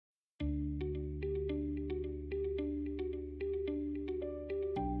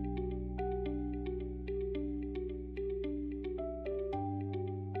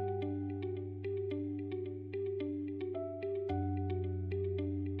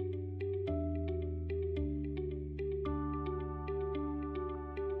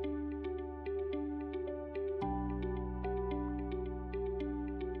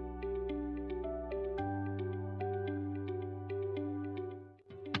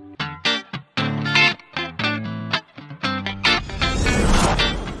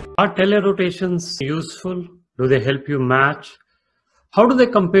Are telerotations useful? Do they help you match? How do they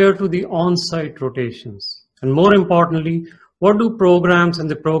compare to the on-site rotations? And more importantly, what do programs and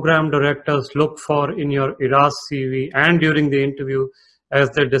the program directors look for in your ERAS CV and during the interview as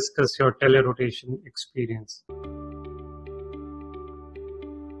they discuss your telerotation experience?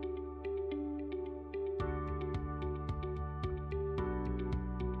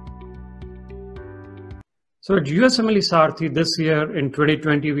 So at USMLE Sarthi this year in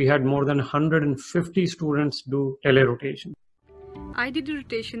 2020, we had more than 150 students do telerotation. I did a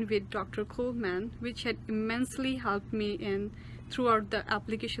rotation with Dr. Coleman, which had immensely helped me throughout the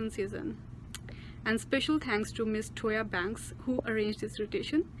application season. And special thanks to Ms. Toya Banks, who arranged this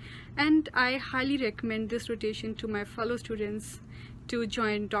rotation. And I highly recommend this rotation to my fellow students to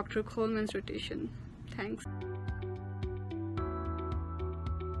join Dr. Coleman's rotation. Thanks.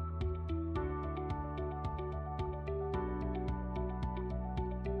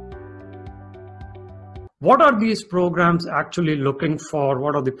 What are these programs actually looking for?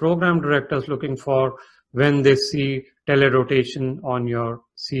 What are the program directors looking for when they see telerotation on your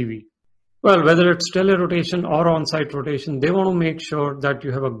CV? Well, whether it's telerotation or on-site rotation, they want to make sure that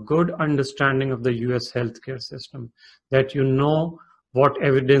you have a good understanding of the US healthcare system, that you know what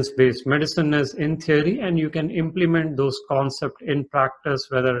evidence-based medicine is in theory, and you can implement those concepts in practice,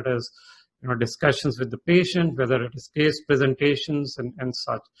 whether it is discussions with the patient, whether it is case presentations and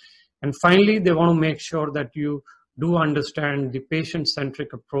such. And finally, they want to make sure that you do understand the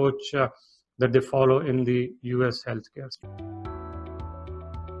patient-centric approach that they follow in the US healthcare.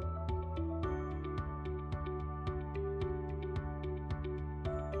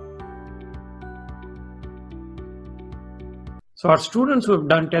 So our students who have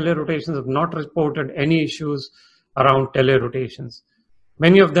done telerotations have not reported any issues around telerotations.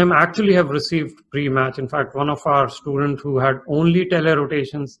 Many of them actually have received pre-match. In fact, one of our students who had only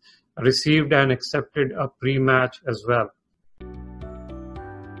telerotations received and accepted a pre-match as well.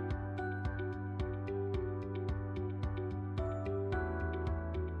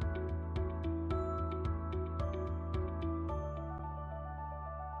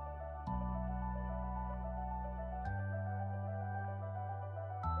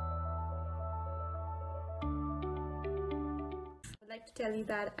 I'd like to tell you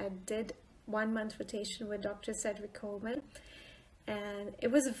that I did 1 month rotation with Dr. Cedric Coleman, and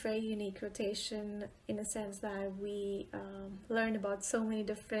it was a very unique rotation in a sense that we learned about so many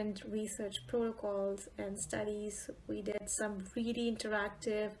different research protocols and studies. We did some really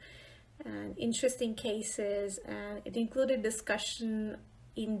interactive and interesting cases, and it included discussion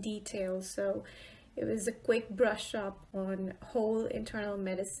in detail. So it was a quick brush up on whole internal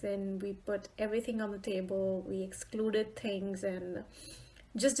medicine. We put everything on the table, we excluded things, and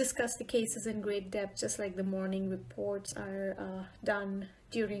just discussed the cases in great depth, just like the morning reports are done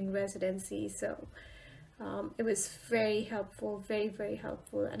during residency. So it was very helpful, very, very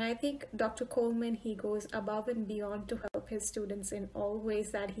helpful. And I think Dr. Coleman, he goes above and beyond to help his students in all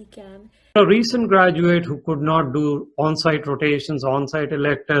ways that he can. A recent graduate who could not do on-site rotations, on-site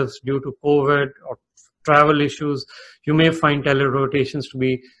electives due to COVID or travel issues, you may find telerotations to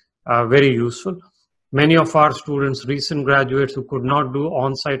be very useful. Many of our students, recent graduates who could not do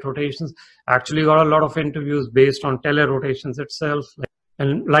on-site rotations, actually got a lot of interviews based on telerotations itself.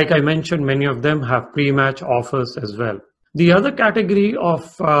 And like I mentioned, many of them have pre-match offers as well. The other category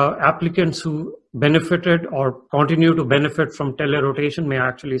of applicants who benefited or continue to benefit from telerotation may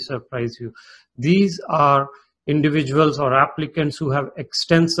actually surprise you. These are individuals or applicants who have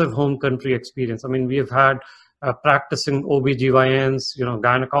extensive home country experience. I mean, we have had practicing OBGYNs,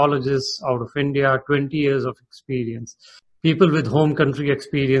 gynecologists out of India, 20 years of experience. People with home country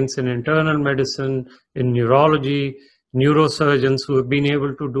experience in internal medicine, in neurology, neurosurgeons who have been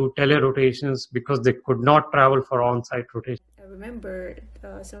able to do telerotations because they could not travel for on-site rotation. I remember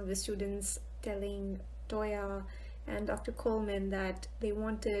some of the students telling Toya and Dr. Coleman that they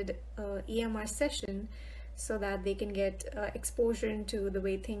wanted an EMR session so that they can get exposure into the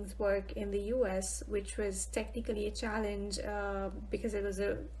way things work in the US, which was technically a challenge because it was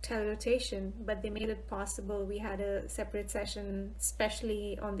a telerotation, but they made it possible. We had a separate session,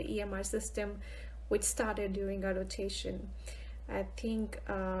 especially on the EMR system, which started during our rotation. I think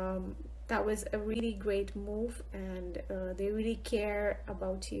that was a really great move, and they really care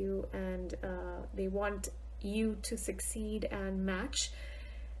about you, and they want you to succeed and match.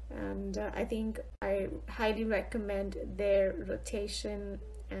 And I think I highly recommend their rotation,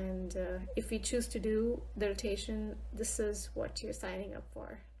 and if you choose to do the rotation, this is what you're signing up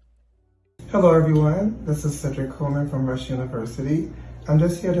for. Hello everyone, this is Cedric Coleman from Rush University. I'm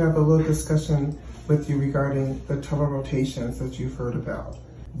just here to have a little discussion with you regarding the telerotations that you've heard about.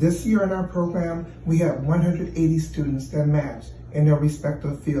 This year in our program, we had 180 students that matched in their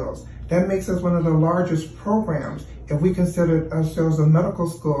respective fields. That makes us one of the largest programs if we consider ourselves a medical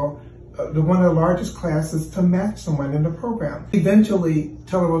school, one of the largest classes to match someone in the program. Eventually,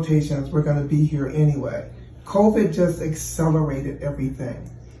 telerotations were going to be here anyway. COVID just accelerated everything.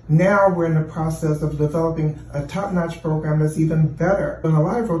 Now we're in the process of developing a top-notch program that's even better. In a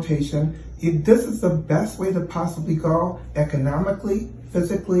live rotation, this is the best way to possibly go economically,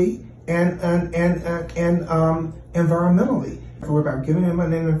 physically, and environmentally. We're about giving them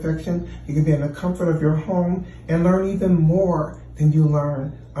an infection. You can be in the comfort of your home and learn even more than you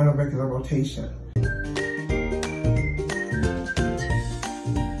learn on a regular rotation.